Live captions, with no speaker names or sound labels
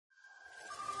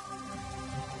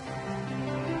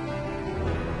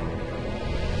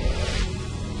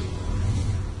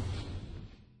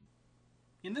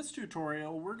In this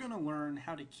tutorial, we're going to learn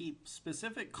how to keep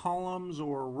specific columns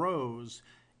or rows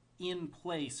in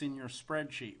place in your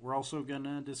spreadsheet. We're also going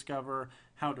to discover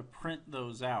how to print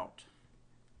those out.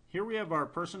 Here we have our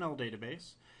personnel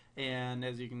database, and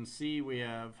as you can see, we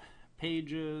have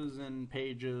pages and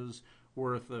pages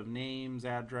worth of names,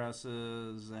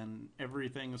 addresses, and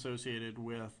everything associated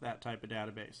with that type of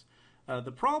database.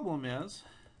 The problem is,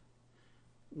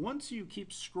 once you keep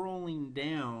scrolling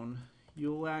down,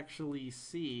 you'll actually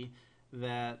see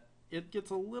that it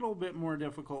gets a little bit more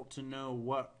difficult to know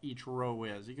what each row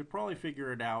is. You could probably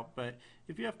figure it out, but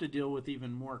if you have to deal with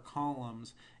even more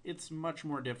columns, it's much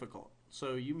more difficult.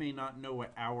 So you may not know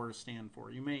what hours stand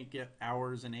for. You may get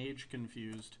hours and age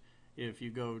confused if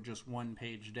you go just one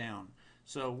page down.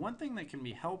 So one thing that can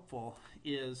be helpful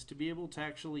is to be able to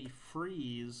actually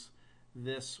freeze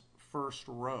this first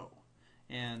row.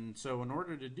 And so in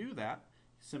order to do that,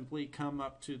 simply come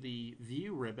up to the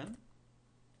View ribbon,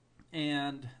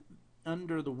 and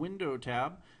under the Window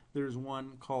tab, there's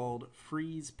one called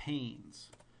Freeze Panes.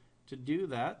 To do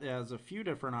that, it has a few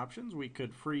different options. We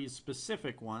could freeze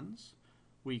specific ones.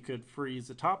 We could freeze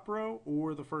the top row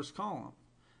or the first column.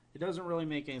 It doesn't really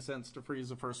make any sense to freeze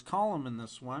the first column in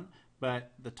this one,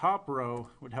 but the top row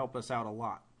would help us out a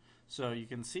lot. So you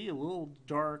can see a little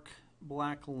dark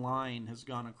black line has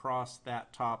gone across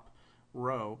that top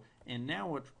row, and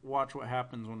now watch what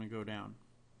happens when we go down.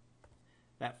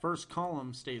 That first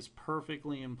column stays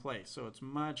perfectly in place, so it's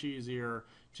much easier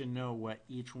to know what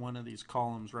each one of these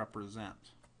columns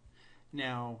represent.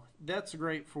 Now, that's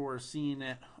great for seeing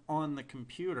it on the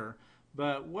computer,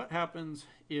 but what happens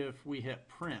if we hit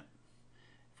print?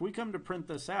 If we come to print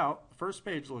this out, the first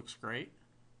page looks great,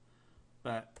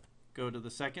 but go to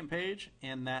the second page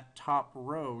and that top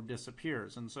row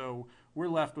disappears, and so we're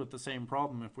left with the same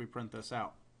problem if we print this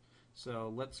out.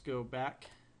 So let's go back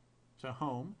to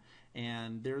home,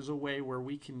 and there's a way where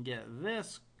we can get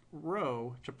this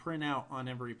row to print out on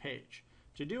every page.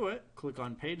 To do it, click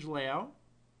on Page Layout,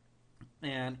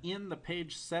 and in the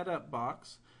Page Setup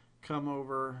box, come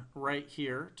over right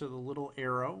here to the little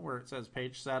arrow where it says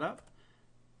Page Setup.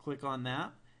 Click on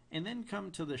that, and then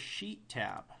come to the Sheet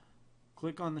tab.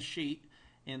 Click on the sheet,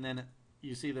 and then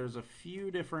you see there's a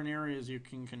few different areas you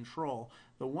can control.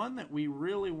 The one that we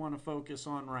really want to focus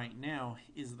on right now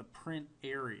is the print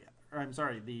area. Or, I'm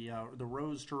sorry, the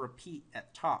rows to repeat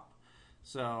at top.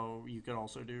 So you could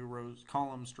also do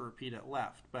columns to repeat at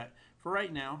left. But for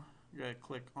right now, you're going to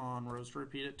click on rows to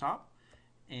repeat at top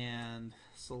and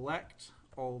select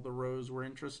all the rows we're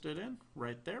interested in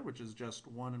right there, which is just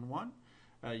 1 and 1.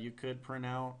 You could print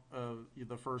out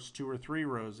the first 2 or 3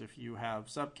 rows if you have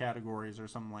subcategories or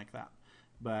something like that.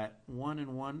 But 1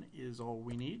 and 1 is all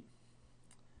we need.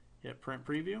 Hit Print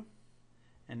Preview.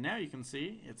 And now you can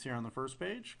see it's here on the first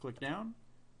page. Click down.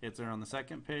 It's there on the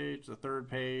second page, the third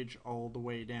page, all the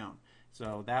way down.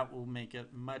 So that will make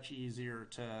it much easier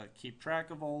to keep track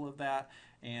of all of that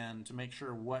and to make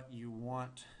sure what you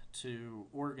want to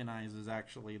organize is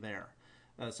actually there.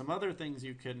 Some other things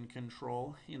you can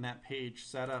control in that Page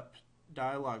Setup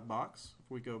dialog box. If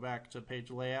we go back to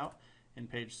Page Layout and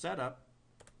Page Setup,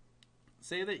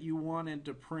 say that you wanted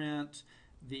to print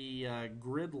the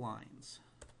grid lines.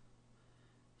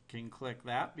 You can click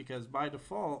that because by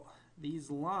default these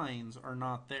lines are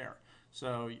not there.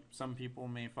 So some people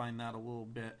may find that a little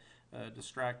bit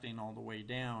distracting all the way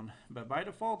down, but by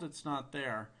default it's not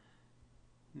there.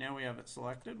 Now we have it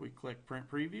selected. We click Print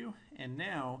Preview, and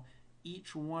now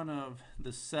each one of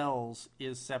the cells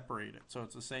is separated. So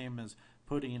it's the same as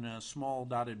putting a small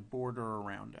dotted border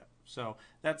around it. So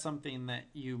that's something that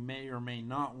you may or may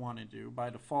not want to do.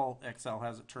 By default, Excel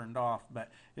has it turned off,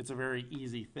 but it's a very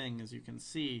easy thing, as you can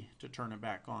see, to turn it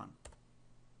back on.